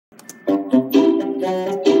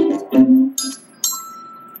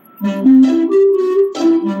Mama,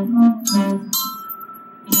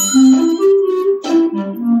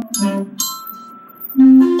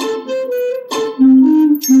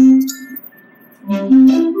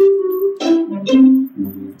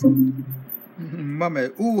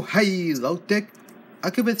 ooh, hey, Lotic.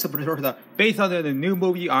 I could be supported based on the new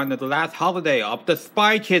movie on the last holiday of the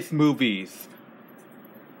Spy Kids movies.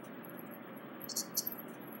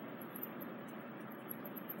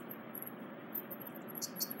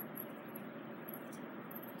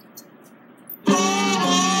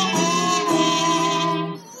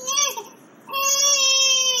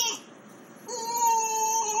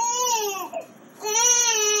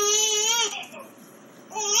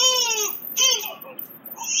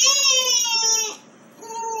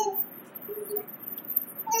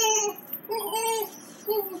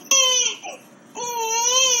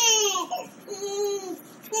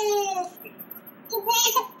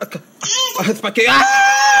 Spike!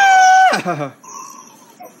 Ah!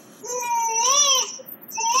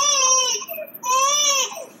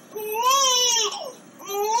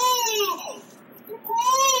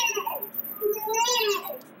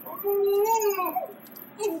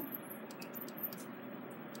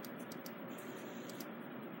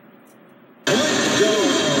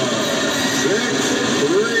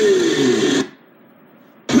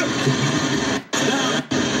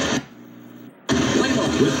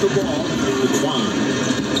 With the ball,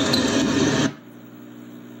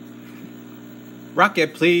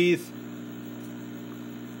 Rocket, please.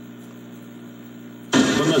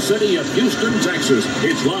 From the city of Houston, Texas,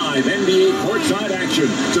 it's live NBA courtside action.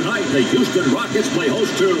 Tonight, the Houston Rockets play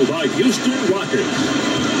host to the Houston Rockets.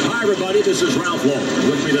 Hi, everybody. This is Ralph Lowe.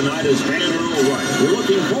 With me tonight is Van Earl Wright. We're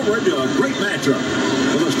looking forward to a great matchup.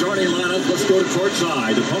 For the starting lineup, let's go to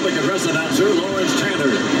courtside. The public address announcer, Lawrence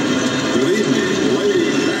Tanner. Good evening,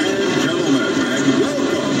 ladies and gentlemen, and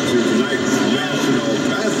welcome to tonight's National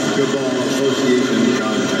Basketball Association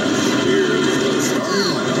contest. Here's the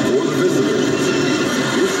starting lineup for the visitors.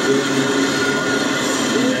 Houston Rockets.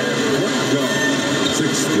 And point guard,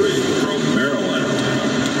 6'3",